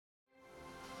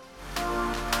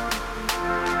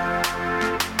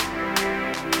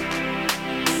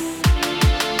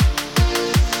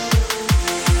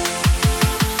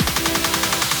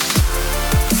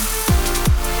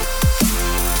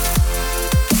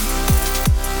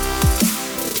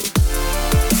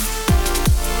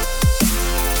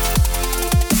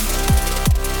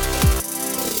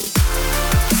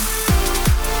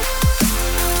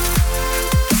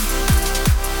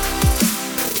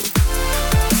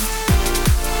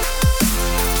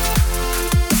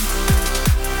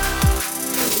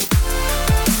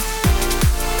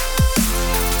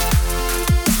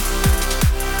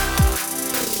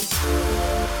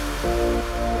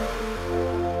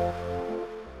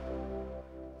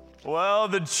Well,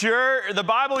 the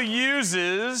Bible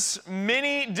uses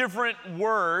many different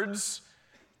words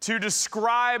to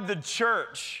describe the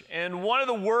church. And one of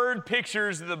the word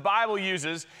pictures that the Bible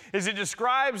uses is it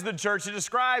describes the church, it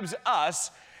describes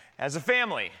us as a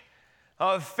family.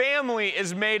 A family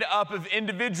is made up of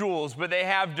individuals, but they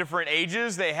have different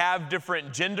ages, they have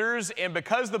different genders, and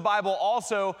because the Bible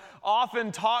also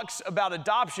often talks about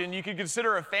adoption, you can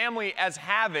consider a family as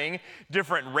having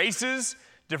different races,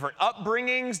 different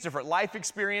upbringings, different life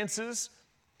experiences.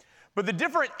 But the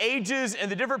different ages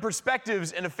and the different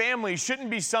perspectives in a family shouldn't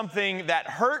be something that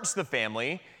hurts the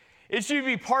family. It should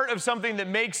be part of something that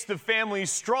makes the family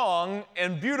strong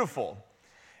and beautiful.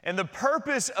 And the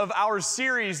purpose of our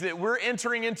series that we're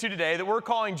entering into today, that we're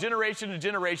calling Generation to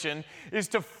Generation, is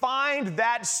to find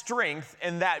that strength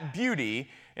and that beauty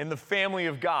in the family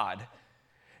of God.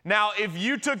 Now, if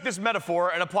you took this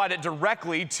metaphor and applied it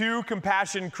directly to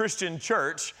Compassion Christian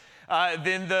Church,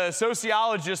 then the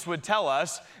sociologists would tell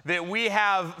us that we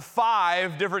have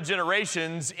 5 different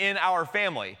generations in our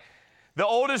family. The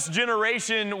oldest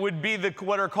generation would be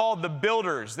what are called the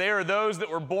builders. They are those that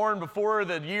were born before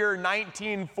the year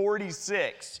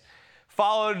 1946.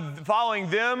 Following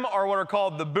them are what are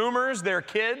called the boomers, their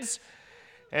kids.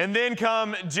 And then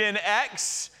come Gen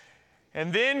X.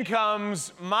 And then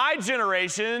comes my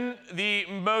generation, the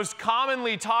most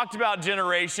commonly talked about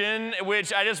generation,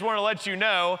 which I just want to let you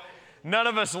know, none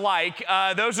of us like.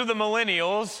 Those are the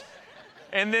millennials.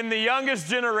 And then the youngest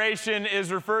generation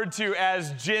is referred to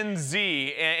as Gen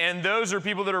Z, and those are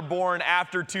people that are born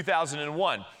after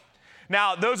 2001.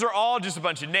 Now, those are all just a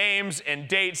bunch of names and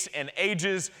dates and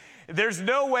ages. There's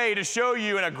no way to show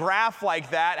you in a graph like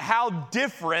that how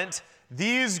different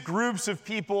these groups of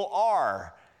people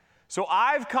are. So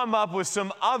I've come up with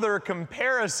some other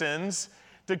comparisons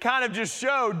to kind of just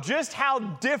show just how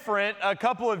different a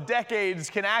couple of decades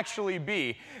can actually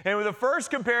be. And with the first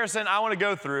comparison I want to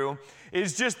go through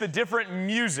is just the different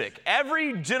music.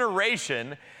 Every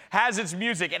generation has its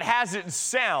music, it has its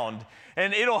sound,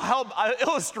 and it'll help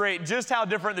illustrate just how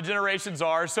different the generations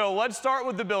are. So let's start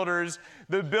with the builders.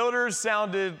 The builders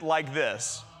sounded like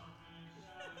this.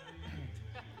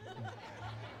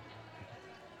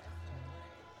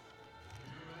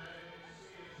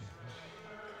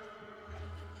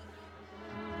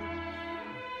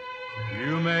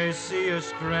 You may see a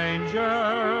stranger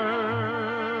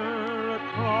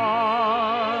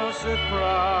across a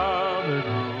crowded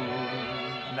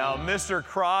room. Now, Mr.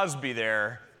 Crosby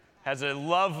there has a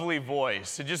lovely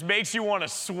voice. It just makes you want to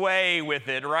sway with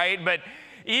it, right? But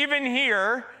even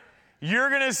here, you're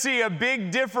going to see a big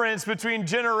difference between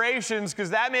generations because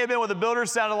that may have been what the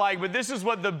builders sounded like, but this is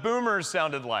what the boomers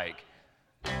sounded like.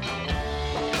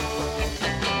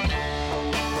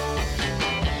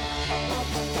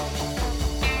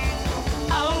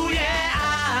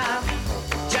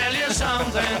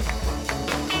 Something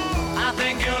I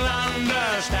think you'll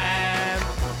understand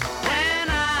when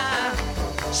I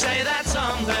say that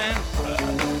something.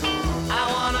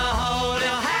 I want to hold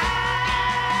your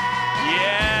hand.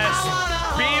 Yes,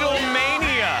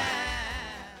 Beatlemania.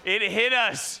 It hit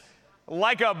us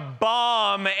like a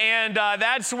bomb, and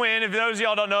that's when, if those of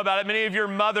y'all don't know about it, many of your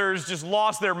mothers just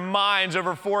lost their minds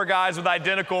over 4 guys with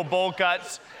identical bowl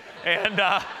cuts, and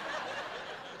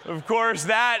of course,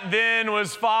 that then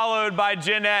was followed by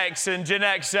Gen X, and Gen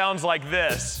X sounds like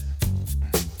this.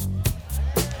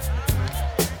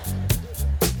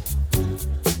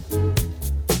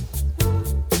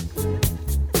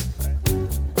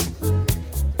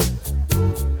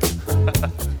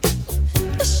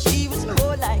 She was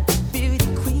more like a beauty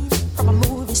queen from a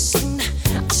movie scene.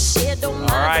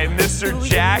 All right, Mr.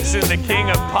 Jackson, the king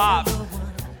of pop.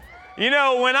 You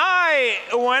know, when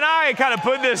I kind of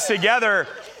put this together,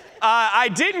 I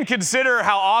didn't consider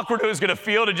how awkward it was going to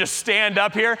feel to just stand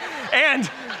up here. And,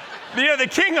 you know, the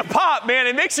king of pop, man,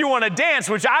 it makes you want to dance,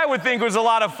 which I would think was a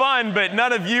lot of fun, but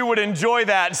none of you would enjoy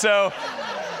that. So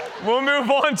we'll move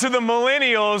on to the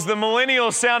millennials. The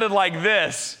millennials sounded like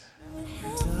this.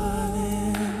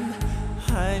 Darling,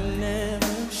 I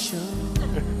never showed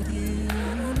you.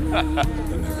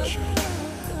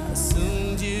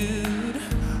 Assumed you'd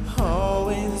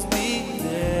always be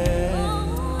there.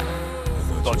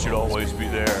 Thought you'd always be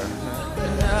there.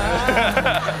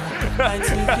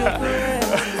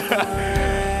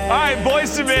 All right,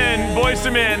 Boys to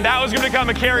Men. That was going to become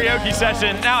a karaoke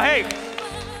session. Now, hey,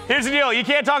 here's the deal. You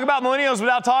can't talk about millennials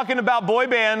without talking about boy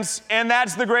bands, and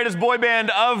that's the greatest boy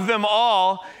band of them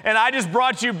all. And I just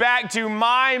brought you back to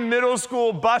my middle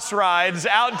school bus rides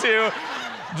out to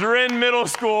Drin Middle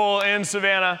School in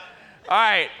Savannah. All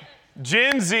right,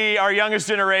 Gen Z, our youngest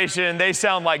generation, they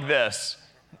sound like this.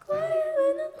 Quiet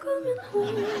when I'm coming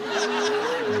home.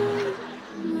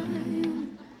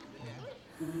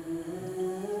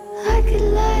 Like it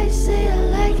like, say I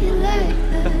like it like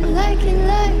that, like it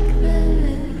like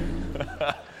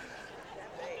that.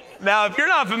 Now, if you're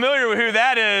not familiar with who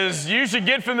that is, you should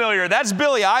get familiar. That's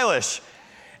Billie Eilish.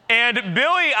 And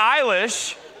Billie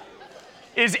Eilish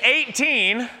is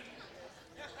 18.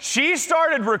 She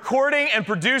started recording and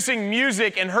producing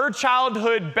music in her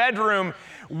childhood bedroom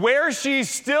where she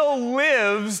still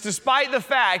lives, despite the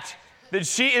fact that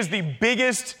she is the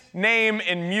biggest name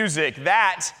in music.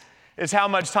 That is how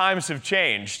much times have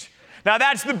changed. Now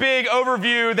that's the big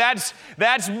overview,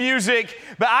 that's music,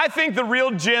 but I think the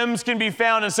real gems can be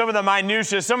found in some of the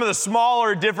minutiae, some of the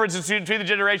smaller differences between the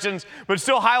generations, but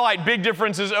still highlight big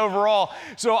differences overall.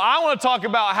 So I want to talk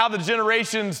about how the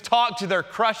generations talk to their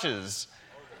crushes.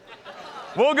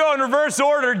 We'll go in reverse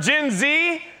order. Gen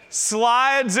Z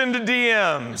slides into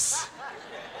DMs.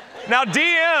 Now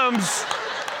DMs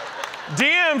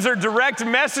are direct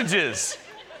messages.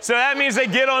 So that means they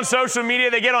get on social media,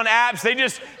 they get on apps, they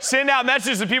just send out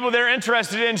messages to people they're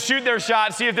interested in, shoot their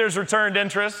shot, see if there's returned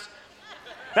interest.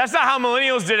 That's not how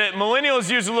millennials did it. Millennials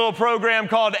used a little program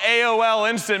called AOL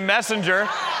Instant Messenger.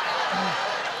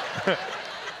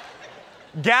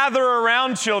 Gather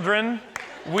around, children.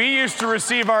 We used to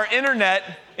receive our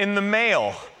internet in the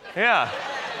mail. Yeah.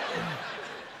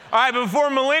 All right, but before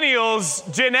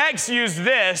millennials, Gen X used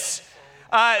this.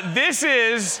 This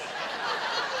is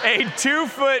a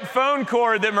 2-foot phone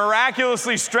cord that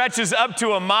miraculously stretches up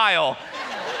to a mile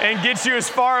and gets you as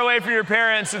far away from your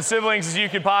parents and siblings as you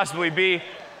could possibly be.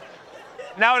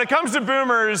 Now, when it comes to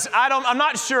boomers, I'm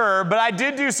not sure, but I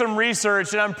did do some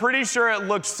research, and I'm pretty sure it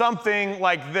looks something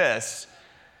like this.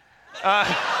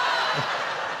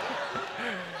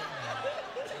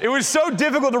 It was so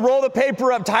difficult to roll the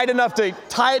paper up tight enough to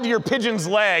tie it to your pigeon's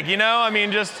leg, you know?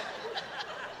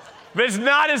 But it's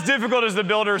not as difficult as the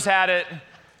builders had it.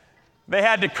 They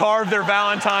had to carve their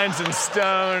Valentines in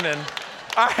stone.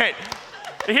 All right,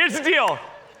 here's the deal.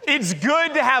 It's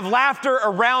good to have laughter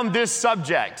around this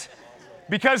subject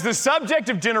because the subject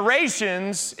of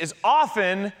generations is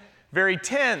often very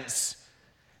tense.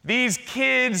 These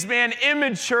kids, man,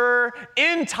 immature,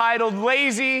 entitled,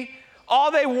 lazy,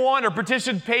 all they want are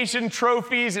participation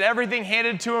trophies and everything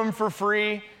handed to them for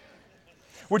free.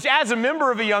 Which, as a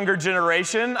member of a younger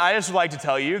generation, I just would like to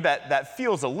tell you that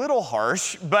feels a little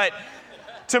harsh, but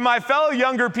to my fellow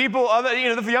younger people,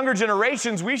 the younger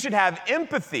generations, we should have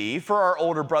empathy for our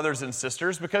older brothers and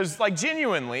sisters because,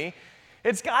 genuinely,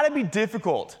 it's got to be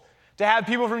difficult to have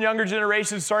people from younger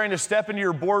generations starting to step into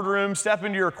your boardroom, step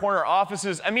into your corner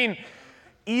offices.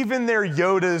 Even their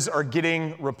Yodas are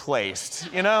getting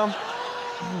replaced, you know?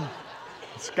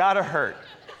 It's got to hurt.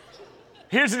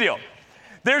 Here's the deal.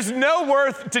 There's no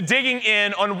worth to digging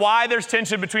in on why there's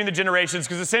tension between the generations,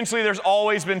 because essentially there's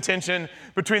always been tension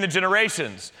between the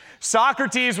generations.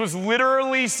 Socrates was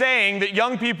literally saying that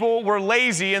young people were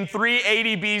lazy in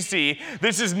 380 BC.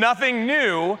 This is nothing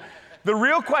new. The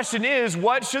real question is,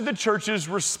 what should the church's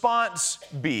response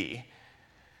be?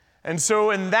 And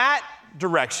so in that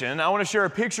direction, I want to share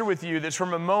a picture with you that's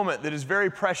from a moment that is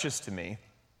very precious to me.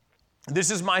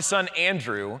 This is my son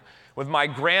Andrew with my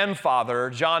grandfather,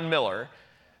 John Miller,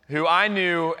 who I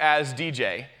knew as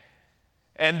DJ.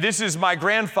 And this is my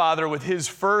grandfather with his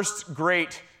first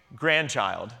great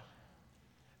grandchild.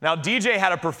 Now, DJ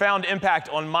had a profound impact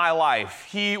on my life.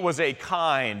 He was a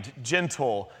kind,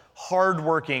 gentle,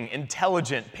 hardworking,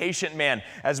 intelligent, patient man,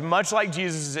 as much like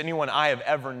Jesus as anyone I have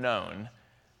ever known.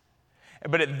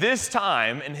 But at this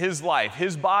time in his life,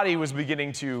 his body was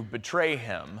beginning to betray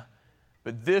him.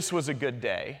 But this was a good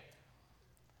day.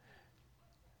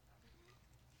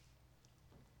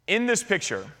 In this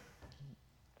picture,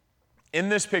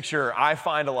 I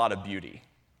find a lot of beauty.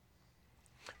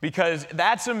 Because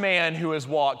that's a man who has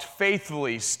walked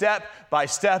faithfully, step by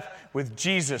step, with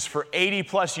Jesus for 80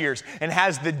 plus years and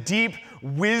has the deep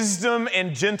wisdom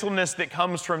and gentleness that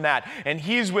comes from that. And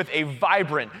he's with a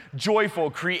vibrant, joyful,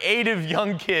 creative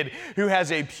young kid who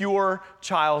has a pure,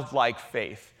 childlike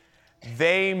faith.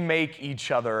 They make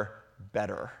each other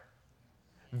better.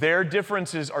 Their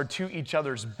differences are to each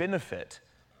other's benefit.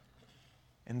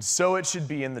 And so it should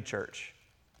be in the church.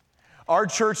 Our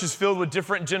church is filled with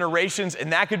different generations,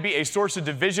 and that could be a source of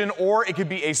division or it could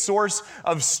be a source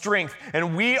of strength.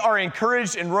 And we are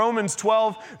encouraged in Romans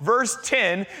 12, verse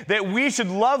 10, that we should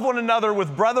love one another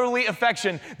with brotherly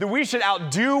affection, that we should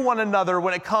outdo one another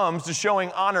when it comes to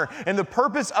showing honor. And the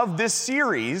purpose of this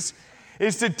series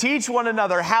is to teach one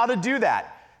another how to do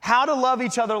that. How to love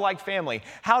each other like family,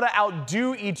 how to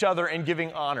outdo each other in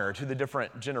giving honor to the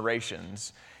different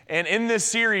generations. And in this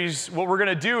series, what we're going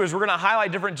to do is we're going to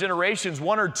highlight different generations,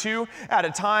 one or two at a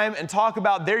time, and talk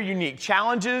about their unique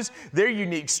challenges, their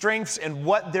unique strengths, and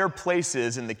what their place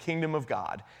is in the kingdom of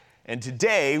God. And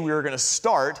today, we are going to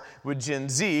start with Gen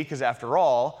Z, because after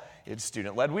all, it's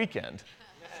student-led weekend.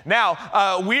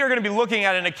 Now, we are going to be looking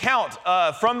at an account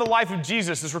from the life of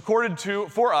Jesus. It's recorded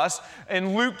for us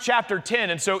in Luke chapter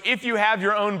 10. And so if you have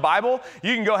your own Bible,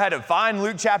 you can go ahead and find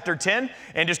Luke chapter 10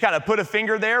 and just kind of put a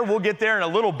finger there. We'll get there in a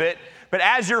little bit. But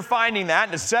as you're finding that,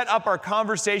 and to set up our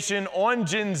conversation on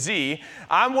Gen Z,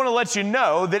 I want to let you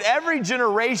know that every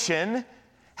generation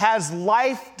has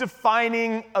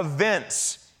life-defining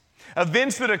events.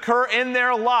 Events that occur in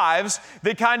their lives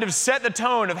that kind of set the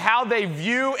tone of how they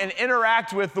view and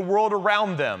interact with the world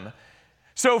around them.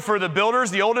 So for the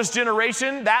builders, the oldest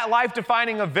generation, that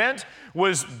life-defining event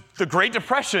was the Great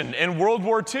Depression in World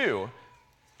War II.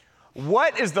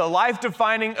 What is the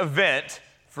life-defining event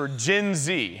for Gen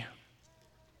Z?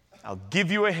 I'll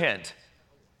give you a hint.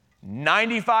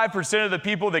 95% of the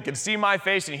people that can see my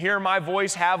face and hear my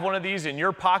voice have one of these in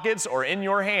your pockets or in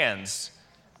your hands.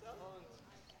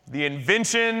 The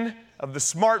invention of the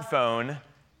smartphone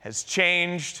has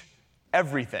changed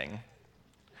everything.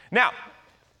 Now,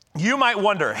 you might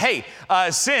wonder, hey,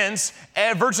 since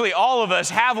virtually all of us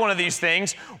have one of these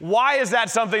things, why is that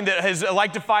something that is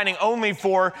life-defining only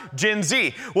for Gen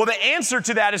Z? Well, the answer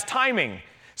to that is timing.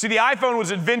 See, the iPhone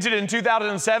was invented in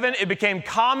 2007. It became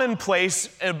commonplace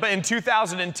in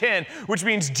 2010, which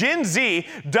means Gen Z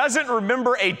doesn't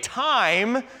remember a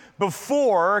time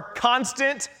before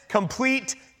constant,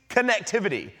 complete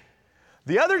connectivity.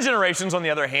 The other generations, on the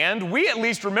other hand, we at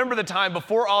least remember the time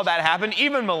before all that happened,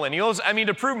 even millennials. I mean,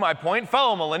 to prove my point,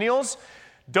 fellow millennials,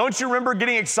 don't you remember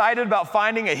getting excited about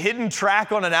finding a hidden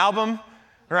track on an album,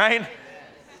 right?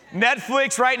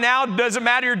 Netflix right now, doesn't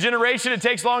matter your generation, it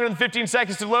takes longer than 15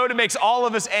 seconds to load. It makes all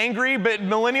of us angry, but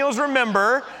millennials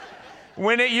remember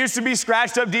when it used to be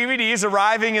scratched up DVDs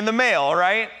arriving in the mail,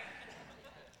 right?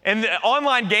 And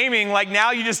online gaming, like now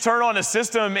you just turn on a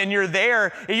system and you're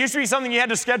there. It used to be something you had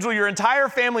to schedule your entire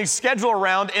family's schedule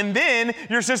around, and then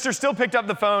your sister still picked up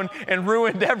the phone and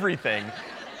ruined everything.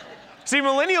 See,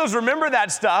 millennials remember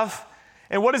that stuff,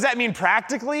 and what does that mean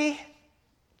practically?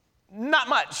 Not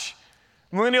much.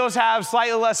 Millennials have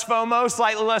slightly less FOMO,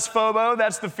 slightly less FOBO.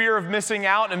 That's the fear of missing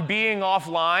out and being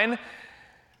offline.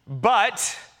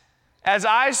 But as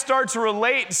I start to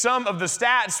relate some of the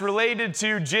stats related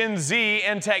to Gen Z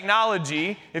and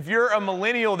technology, if you're a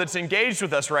millennial that's engaged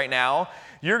with us right now,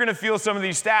 you're going to feel some of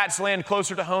these stats land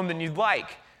closer to home than you'd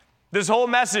like. This whole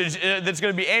message that's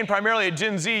going to be aimed primarily at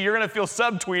Gen Z, you're going to feel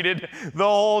subtweeted the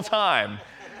whole time.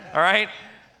 All right?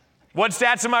 What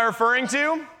stats am I referring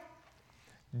to?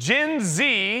 Gen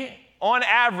Z, on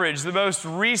average, the most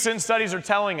recent studies are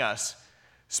telling us,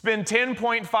 spend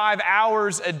 10.5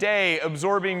 hours a day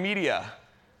absorbing media.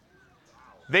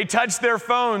 They touch their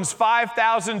phones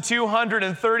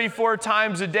 5,234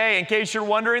 times a day. In case you're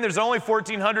wondering, there's only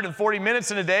 1,440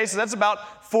 minutes in a day, so that's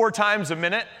about 4 times a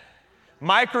minute.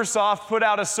 Microsoft put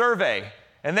out a survey,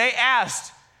 and they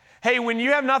asked, hey, when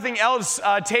you have nothing else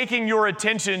taking your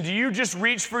attention, do you just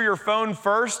reach for your phone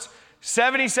first?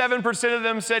 77% of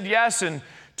them said yes, and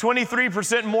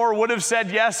 23% more would have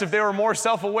said yes if they were more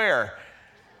self-aware.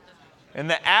 And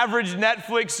the average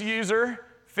Netflix user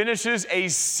finishes a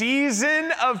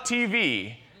season of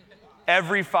TV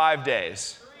every 5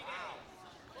 days.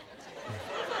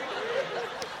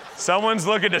 Someone's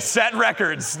looking to set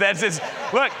records. That's it.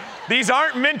 Look, these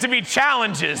aren't meant to be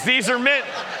challenges. These are meant,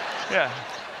 yeah.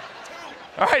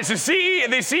 All right, so speaking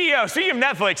of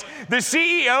Netflix, the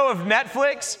CEO of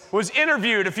Netflix was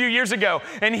interviewed a few years ago,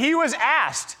 and he was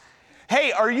asked,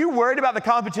 hey, are you worried about the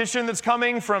competition that's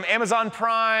coming from Amazon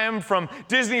Prime, from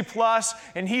Disney Plus?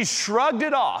 And he shrugged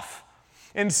it off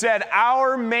and said,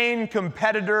 our main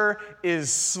competitor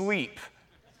is sleep.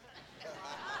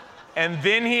 And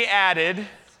then he added,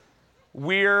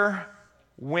 we're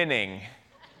winning.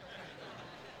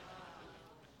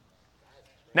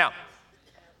 Now,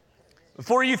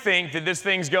 before you think that this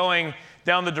thing's going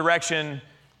down the direction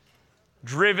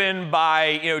driven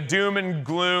by, doom and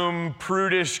gloom,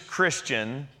 prudish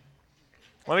Christian,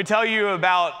 let me tell you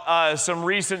about some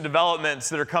recent developments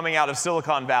that are coming out of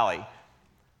Silicon Valley.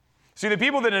 See, the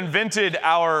people that invented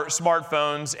our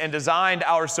smartphones and designed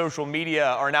our social media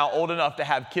are now old enough to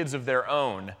have kids of their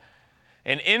own.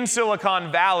 And in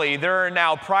Silicon Valley, there are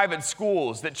now private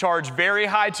schools that charge very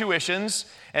high tuitions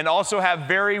and also have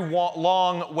very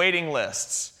long waiting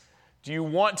lists. Do you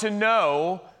want to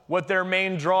know what their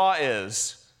main draw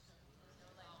is?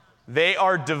 They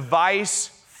are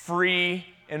device-free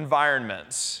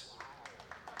environments.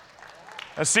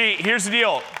 Now see, here's the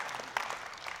deal.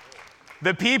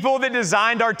 The people that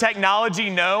designed our technology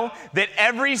know that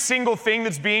every single thing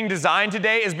that's being designed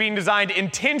today is being designed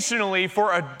intentionally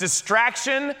for a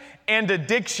distraction and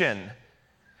addiction.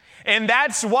 And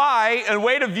that's why a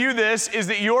way to view this is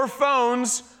that your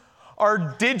phones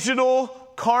are digital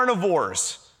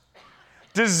carnivores,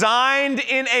 designed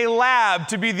in a lab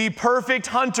to be the perfect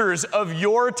hunters of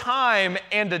your time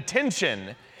and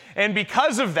attention. And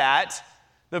because of that,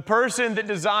 the person that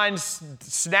designed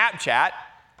Snapchat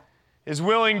is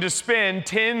willing to spend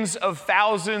tens of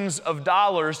thousands of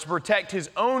dollars to protect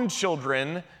his own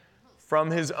children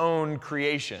from his own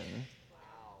creation.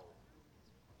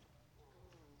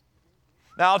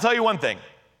 Now, I'll tell you one thing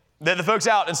that the folks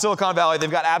out in Silicon Valley, they've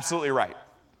got absolutely right.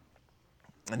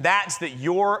 And that's that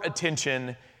your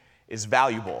attention is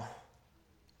valuable.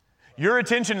 Your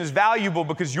attention is valuable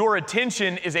because your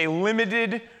attention is a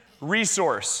limited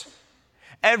resource.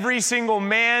 Every single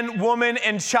man, woman,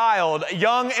 and child,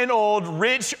 young and old,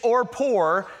 rich or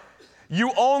poor,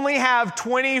 you only have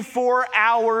 24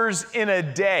 hours in a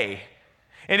day.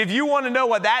 And if you want to know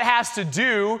what that has to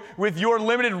do with your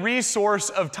limited resource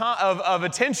of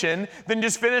attention, then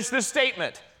just finish this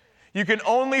statement. You can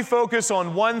only focus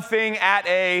on one thing at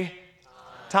a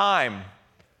time.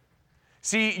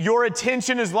 See, your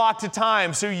attention is locked to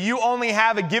time, so you only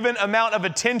have a given amount of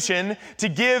attention to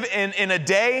give in a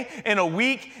day, in a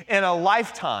week, in a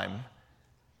lifetime.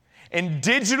 And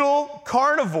digital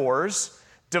carnivores,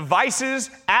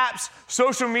 devices, apps,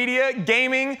 social media,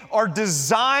 gaming are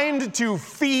designed to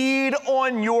feed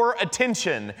on your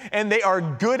attention, and they are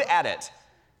good at it.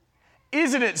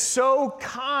 Isn't it so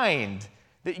kind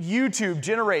that YouTube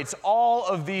generates all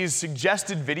of these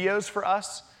suggested videos for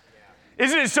us?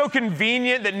 Isn't it so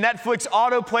convenient that Netflix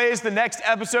autoplays the next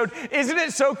episode? Isn't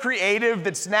it so creative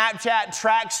that Snapchat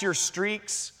tracks your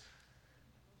streaks?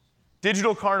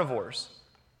 Digital carnivores.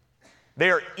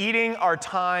 They are eating our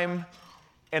time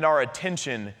and our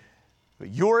attention, but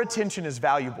your attention is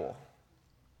valuable.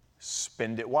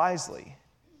 Spend it wisely.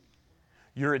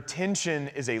 Your attention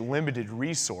is a limited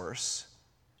resource.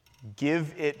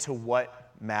 Give it to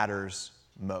what matters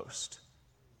most.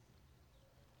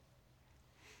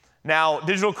 Now,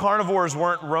 digital carnivores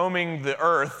weren't roaming the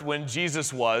earth when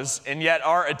Jesus was, and yet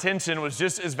our attention was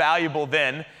just as valuable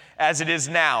then as it is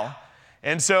now.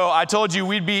 And so I told you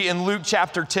we'd be in Luke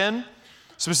chapter 10.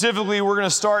 Specifically, we're going to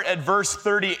start at verse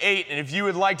 38, and if you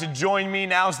would like to join me,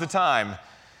 now's the time.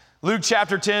 Luke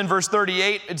chapter 10, verse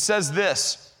 38, it says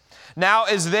this: "Now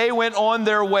as they went on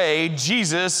their way,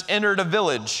 Jesus entered a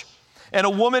village. And a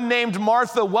woman named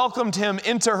Martha welcomed him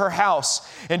into her house.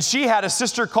 And she had a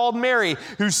sister called Mary,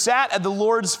 who sat at the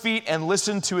Lord's feet and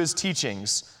listened to his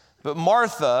teachings. But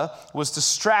Martha was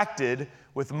distracted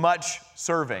with much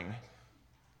serving."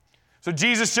 So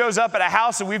Jesus shows up at a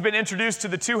house, and we've been introduced to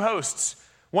the two hosts.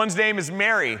 One's name is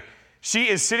Mary. She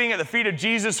is sitting at the feet of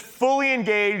Jesus, fully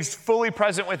engaged, fully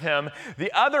present with him.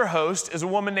 The other host is a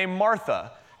woman named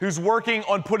Martha, who's working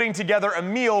on putting together a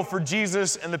meal for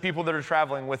Jesus and the people that are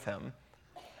traveling with him.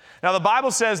 Now, the Bible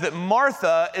says that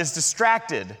Martha is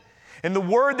distracted. And the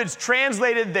word that's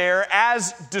translated there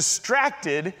as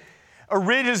distracted,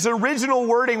 his original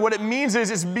wording, what it means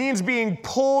is it means being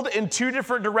pulled in two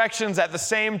different directions at the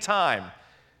same time.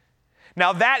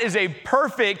 Now, that is a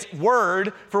perfect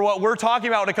word for what we're talking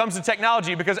about when it comes to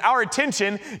technology, because our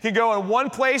attention can go in one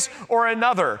place or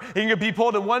another. It can be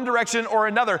pulled in one direction or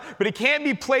another, but it can't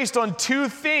be placed on two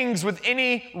things with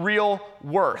any real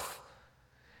worth.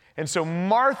 And so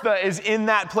Martha is in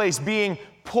that place, being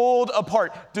pulled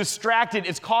apart, distracted.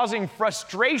 It's causing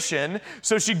frustration.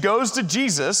 So she goes to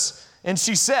Jesus and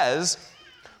she says,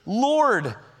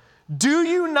 "Lord, do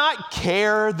you not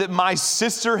care that my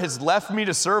sister has left me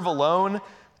to serve alone?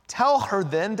 Tell her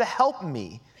then to help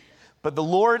me." But the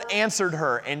Lord answered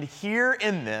her, and hear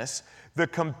in this the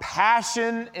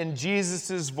compassion in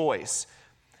Jesus' voice.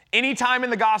 Anytime in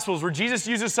the Gospels where Jesus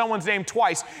uses someone's name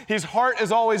twice, his heart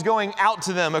is always going out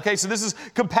to them. Okay, so this is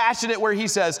compassionate where he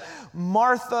says,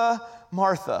 "Martha,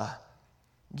 Martha,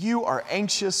 you are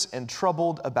anxious and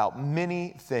troubled about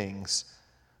many things,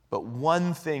 but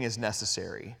one thing is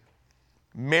necessary.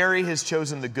 Mary has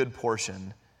chosen the good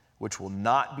portion, which will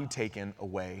not be taken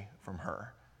away from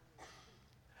her."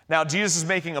 Now, Jesus is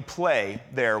making a play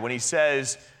there when he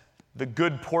says the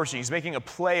good portion. He's making a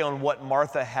play on what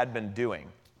Martha had been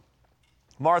doing.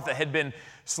 Martha had been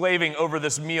slaving over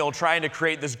this meal, trying to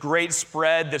create this great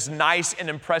spread, this nice and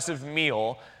impressive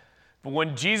meal. But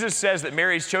when Jesus says that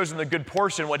Mary's chosen the good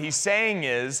portion, what he's saying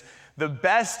is the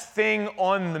best thing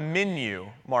on the menu,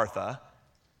 Martha,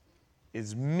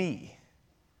 is me.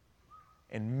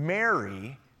 And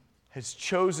Mary has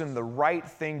chosen the right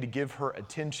thing to give her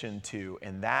attention to,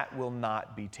 and that will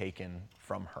not be taken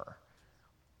from her.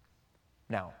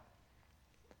 Now,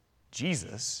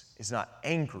 Jesus is not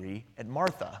angry at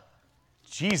Martha.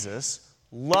 Jesus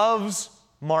loves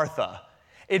Martha.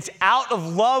 It's out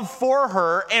of love for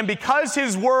her, and because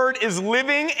his word is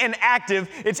living and active,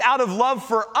 it's out of love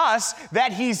for us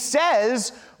that he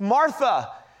says, Martha,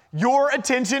 your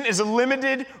attention is a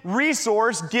limited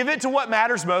resource. Give it to what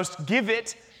matters most. Give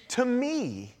it to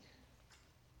me.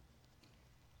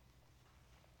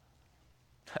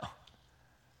 Now,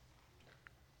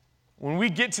 when we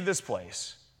get to this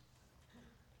place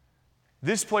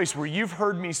where you've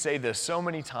heard me say this so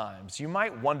many times, you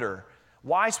might wonder,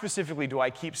 why specifically do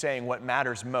I keep saying what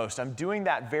matters most? I'm doing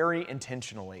that very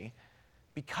intentionally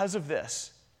because of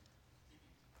this.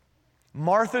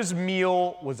 Martha's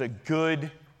meal was a good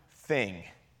thing,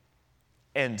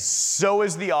 and so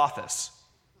is the office.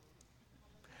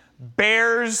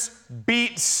 Bears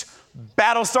beats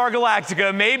Battlestar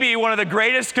Galactica may be one of the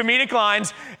greatest comedic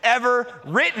lines ever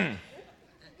written.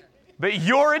 But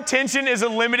your attention is a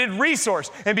limited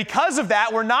resource. And because of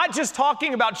that, we're not just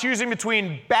talking about choosing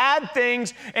between bad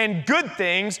things and good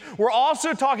things. We're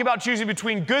also talking about choosing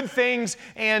between good things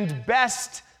and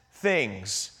best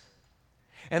things.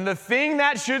 And the thing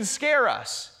that should scare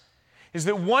us is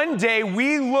that one day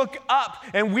we look up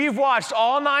and we've watched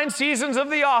all 9 seasons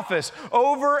of The Office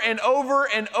over and over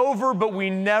and over, but we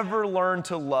never learn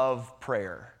to love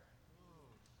prayer.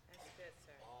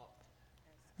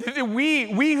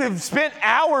 We have spent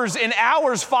hours and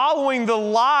hours following the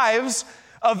lives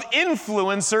of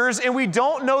influencers, and we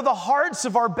don't know the hearts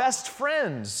of our best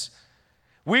friends.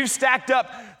 We've stacked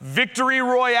up victory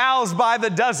royales by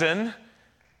the dozen,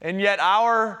 and yet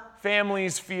our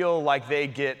families feel like they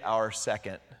get our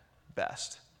second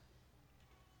best.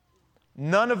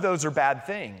 None of those are bad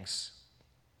things,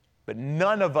 but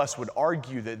none of us would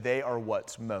argue that they are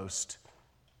what's most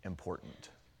important.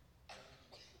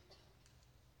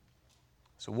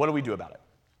 So what do we do about it?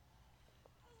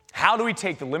 How do we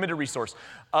take the limited resource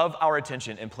of our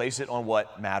attention and place it on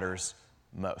what matters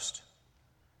most?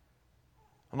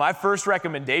 My first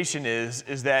recommendation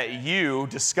is that you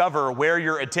discover where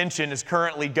your attention is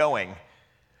currently going.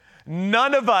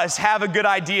 None of us have a good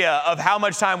idea of how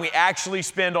much time we actually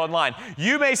spend online.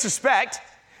 You may suspect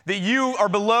that you are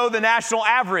below the national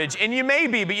average, and you may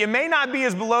be, but you may not be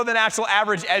as below the national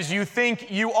average as you think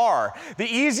you are. The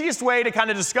easiest way to kind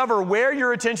of discover where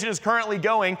your attention is currently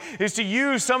going is to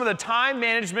use some of the time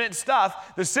management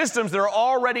stuff, the systems that are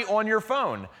already on your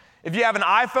phone. If you have an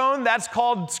iPhone, that's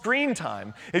called screen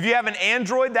time. If you have an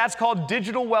Android, that's called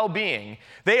digital well-being.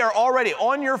 They are already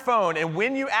on your phone, and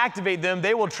when you activate them,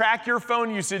 they will track your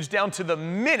phone usage down to the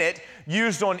minute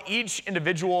used on each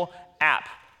individual app.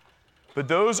 But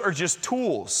those are just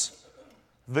tools.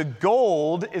 The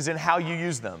gold is in how you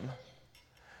use them.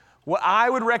 What I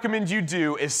would recommend you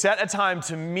do is set a time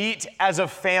to meet as a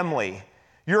family.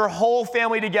 Your whole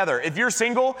family together. If you're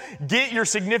single, get your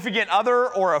significant other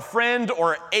or a friend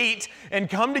or 8 and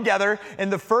come together.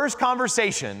 And the first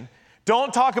conversation,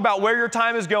 don't talk about where your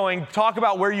time is going. Talk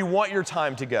about where you want your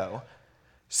time to go.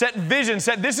 Set vision.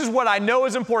 Set, this is what I know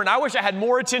is important. I wish I had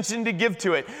more attention to give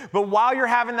to it. But while you're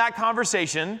having that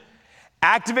conversation,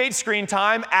 activate screen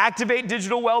time, activate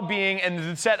digital well-being,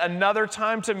 and set another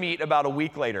time to meet about a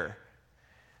week later.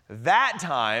 That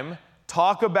time,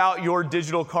 talk about your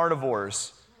digital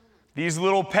carnivores, these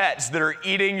little pets that are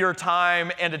eating your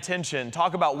time and attention.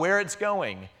 Talk about where it's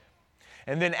going.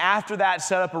 And then after that,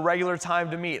 set up a regular time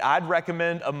to meet. I'd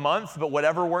recommend a month, but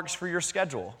whatever works for your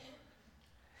schedule.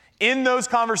 In those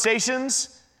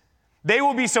conversations, they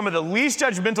will be some of the least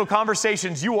judgmental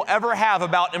conversations you will ever have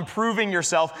about improving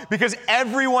yourself, because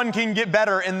everyone can get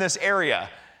better in this area.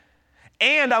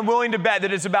 And I'm willing to bet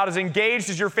that it's about as engaged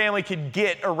as your family could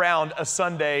get around a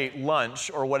Sunday lunch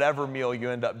or whatever meal you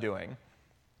end up doing.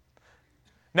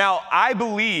 Now, I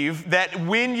believe that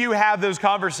when you have those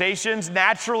conversations,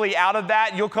 naturally out of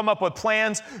that, you'll come up with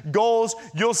plans, goals,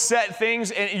 you'll set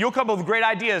things, and you'll come up with great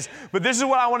ideas. But this is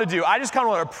what I want to do. I just kind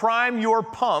of want to prime your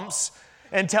pumps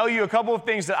and tell you a couple of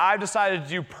things that I've decided to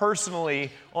do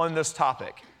personally on this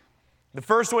topic. The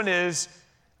first one is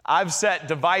I've set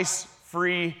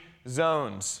device-free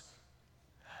zones.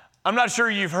 I'm not sure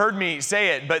you've heard me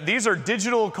say it, but these are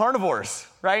digital carnivores,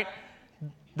 right?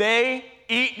 They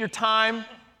eat your time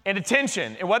and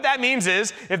attention. And what that means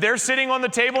is if they're sitting on the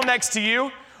table next to you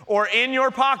or in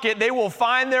your pocket, they will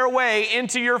find their way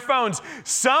into your phones,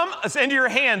 into your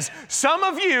hands. Some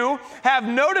of you have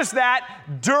noticed that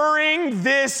during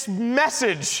this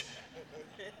message.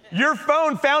 Your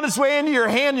phone found its way into your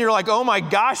hand and you're like, oh my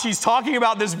gosh, he's talking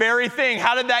about this very thing.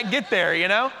 How did that get there, you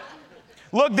know?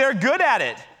 Look, they're good at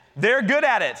it. They're good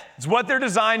at it. It's what they're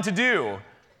designed to do.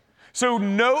 So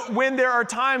note when there are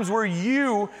times where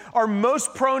you are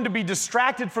most prone to be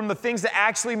distracted from the things that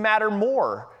actually matter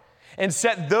more, and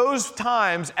set those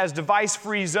times as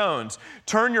device-free zones.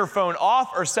 Turn your phone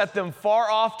off or set them far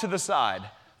off to the side.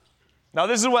 Now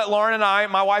this is what Lauren and I,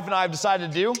 my wife and I, have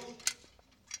decided to do.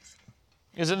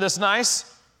 Isn't this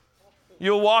nice?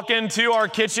 You'll walk into our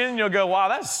kitchen and you'll go, wow,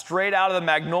 that's straight out of the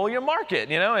Magnolia Market,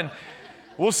 you know, and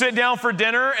we'll sit down for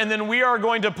dinner, and then we are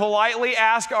going to politely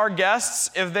ask our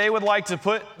guests if they would like to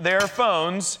put their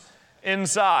phones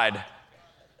inside.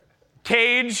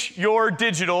 Cage your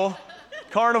digital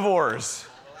carnivores.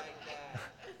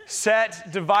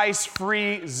 Set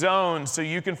device-free zones so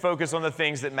you can focus on the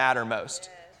things that matter most.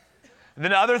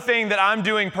 The other thing that I'm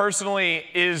doing personally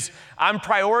is I'm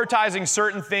prioritizing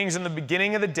certain things in the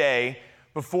beginning of the day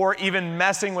before even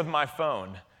messing with my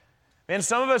phone. And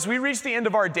some of us, we reach the end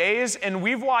of our days and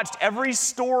we've watched every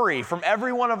story from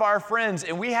every one of our friends,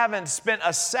 and we haven't spent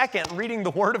a second reading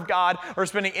the Word of God or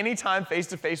spending any time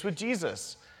face-to-face with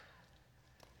Jesus.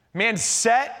 Man,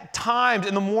 set times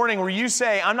in the morning where you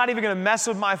say, I'm not even going to mess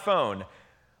with my phone.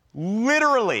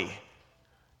 Literally,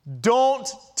 don't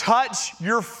touch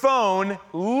your phone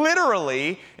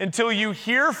literally until you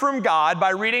hear from God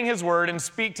by reading His Word and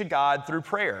speak to God through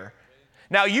prayer.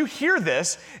 Now, you hear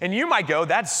this, and you might go,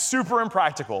 that's super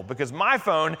impractical, because my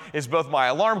phone is both my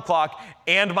alarm clock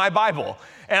and my Bible.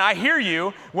 And I hear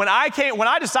you. When I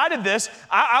decided this,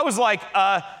 I was like,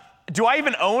 do I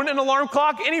even own an alarm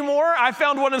clock anymore? I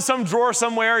found one in some drawer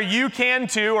somewhere. You can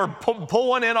too, or pull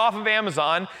one in off of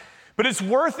Amazon. But it's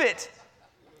worth it.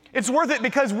 It's worth it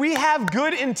because we have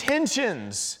good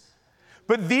intentions.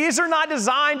 But these are not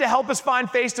designed to help us find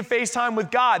face-to-face time with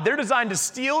God. They're designed to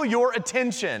steal your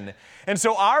attention. And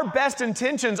so our best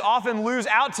intentions often lose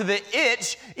out to the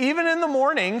itch, even in the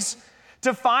mornings,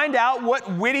 to find out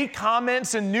what witty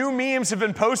comments and new memes have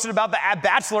been posted about the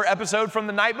Bachelor episode from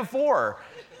the night before.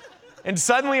 And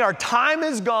suddenly our time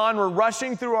is gone, we're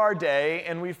rushing through our day,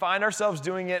 and we find ourselves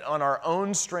doing it on our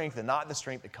own strength and not the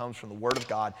strength that comes from the Word of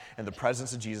God and the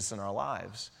presence of Jesus in our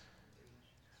lives.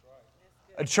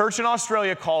 A church in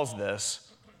Australia calls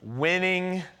this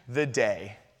winning the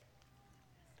day.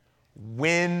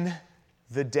 Win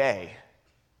the day.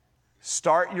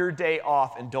 Start your day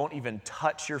off and don't even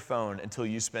touch your phone until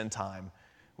you spend time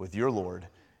with your Lord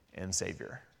and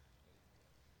Savior.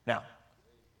 Now,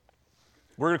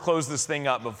 we're going to close this thing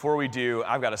up. Before we do,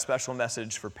 I've got a special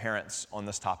message for parents on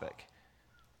this topic.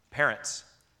 Parents,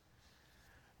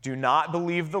 do not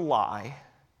believe the lie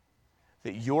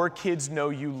that your kids know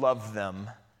you love them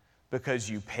because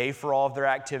you pay for all of their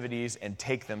activities and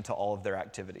take them to all of their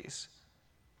activities.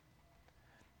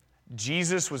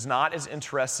 Jesus was not as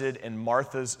interested in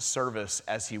Martha's service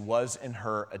as he was in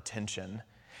her attention.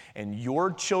 And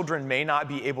your children may not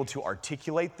be able to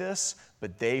articulate this,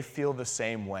 but they feel the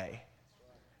same way.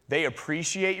 They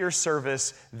appreciate your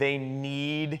service. They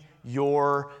need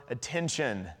your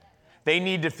attention. They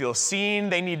need to feel seen.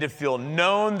 They need to feel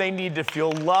known. They need to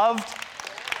feel loved.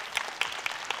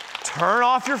 Turn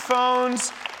off your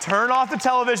phones. Turn off the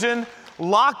television.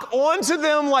 Lock onto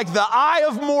them like the Eye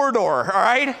of Mordor, all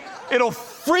right? It'll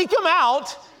freak them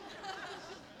out.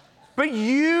 But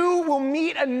you will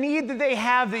meet a need that they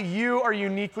have that you are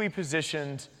uniquely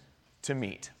positioned to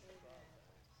meet.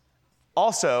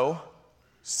 Also,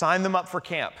 sign them up for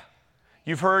camp.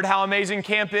 You've heard how amazing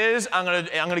camp is. I'm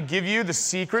gonna give you the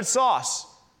secret sauce.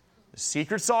 The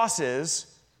secret sauce is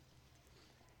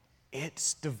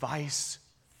it's device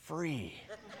free.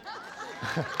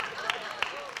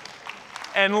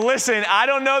 And listen, I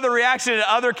don't know the reaction at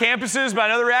other campuses, but I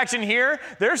know the reaction here.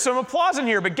 There's some applause in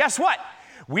here, but guess what?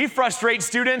 We frustrate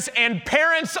students and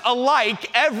parents alike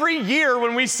every year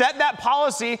when we set that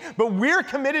policy, but we're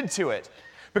committed to it.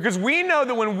 Because we know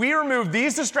that when we remove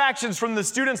these distractions from the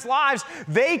students' lives,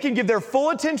 they can give their full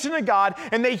attention to God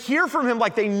and they hear from Him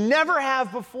like they never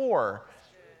have before.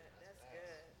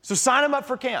 So sign them up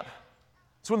for camp.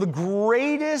 It's one of the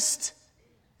greatest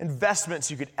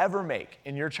investments you could ever make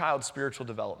in your child's spiritual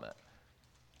development.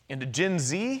 And to Gen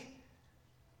Z,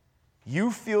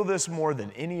 you feel this more than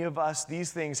any of us.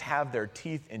 These things have their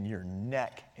teeth in your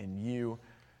neck and you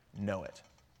know it.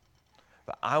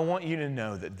 But I want you to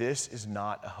know that this is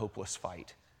not a hopeless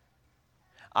fight.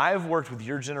 I have worked with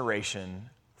your generation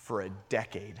for a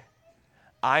decade.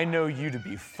 I know you to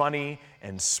be funny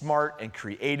and smart and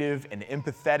creative and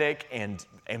empathetic and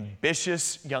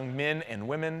ambitious young men and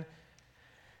women.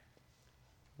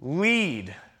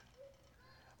 Lead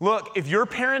Look, if your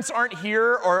parents aren't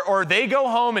here or they go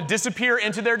home and disappear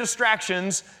into their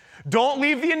distractions, don't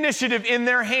leave the initiative in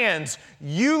their hands.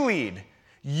 You lead.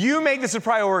 You make this a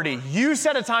priority. You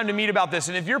set a time to meet about this.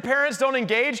 And if your parents don't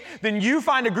engage, then you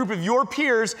find a group of your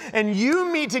peers and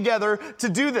you meet together to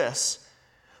do this.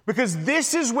 Because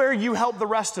this is where you help the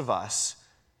rest of us.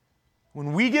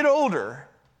 When we get older,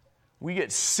 we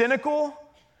get cynical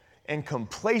and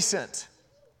complacent.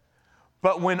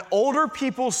 But when older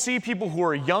people see people who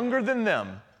are younger than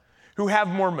them, who have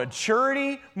more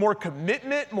maturity, more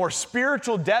commitment, more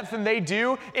spiritual depth than they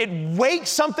do, it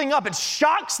wakes something up. It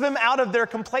shocks them out of their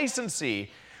complacency.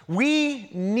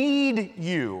 We need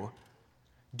you.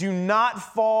 Do not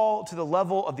fall to the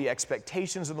level of the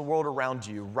expectations of the world around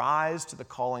you. Rise to the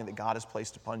calling that God has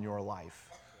placed upon your life.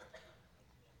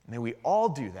 May we all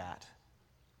do that.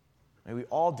 May we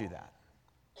all do that.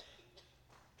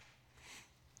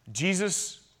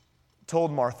 Jesus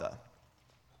told Martha,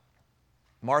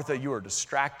 Martha, you are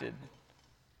distracted,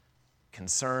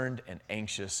 concerned, and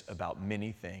anxious about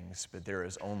many things, but there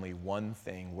is only one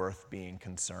thing worth being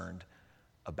concerned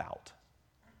about.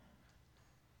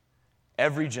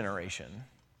 Every generation,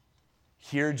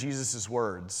 hear Jesus'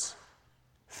 words,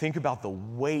 think about the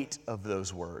weight of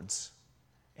those words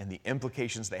and the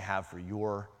implications they have for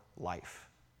your life.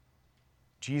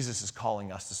 Jesus is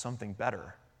calling us to something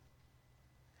better.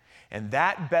 And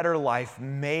that better life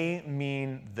may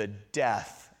mean the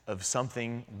death of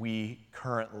something we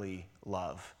currently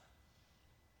love.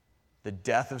 The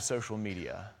death of social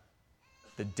media,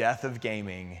 the death of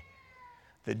gaming,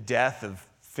 the death of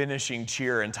finishing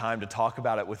cheer in time to talk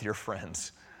about it with your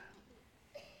friends.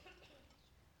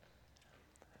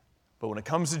 But when it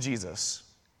comes to Jesus,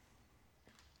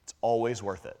 it's always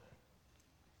worth it.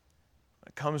 When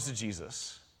it comes to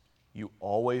Jesus, you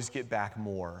always get back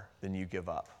more than you give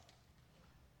up.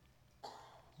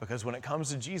 Because when it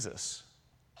comes to Jesus,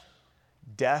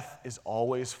 death is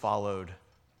always followed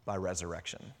by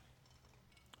resurrection.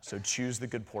 So choose the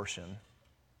good portion.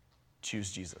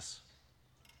 Choose Jesus.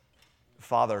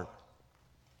 Father,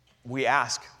 we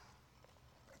ask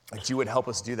that you would help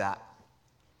us do that.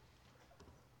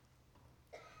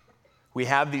 We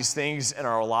have these things in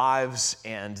our lives,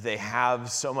 and they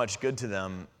have so much good to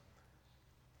them.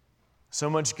 So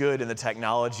much good in the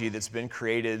technology that's been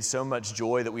created, so much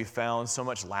joy that we've found, so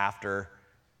much laughter.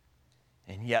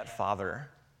 And yet, Father,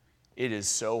 it is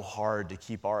so hard to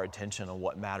keep our attention on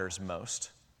what matters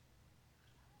most.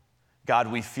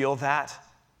 God, we feel that,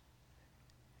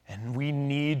 and we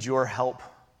need your help.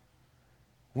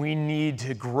 We need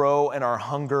to grow in our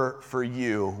hunger for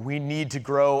you. We need to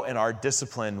grow in our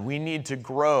discipline. We need to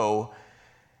grow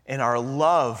in our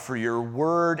love for your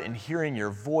word and hearing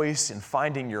your voice and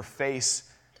finding your face,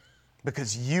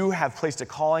 because you have placed a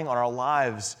calling on our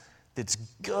lives that's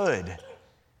good.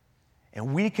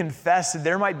 And we confess that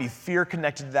there might be fear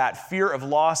connected to that, fear of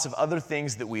loss of other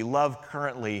things that we love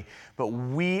currently, but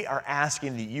we are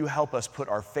asking that you help us put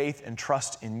our faith and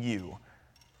trust in you,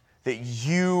 that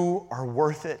you are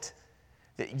worth it,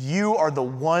 that you are the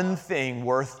one thing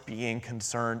worth being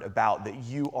concerned about, that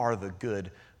you are the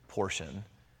good portion.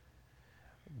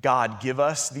 God, give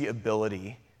us the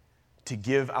ability to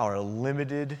give our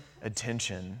limited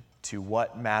attention to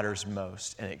what matters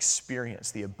most and experience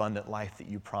the abundant life that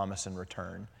you promise in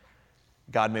return.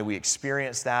 God, may we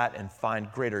experience that and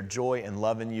find greater joy and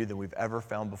love in you than we've ever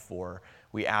found before.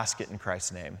 We ask it in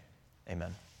Christ's name.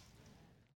 Amen.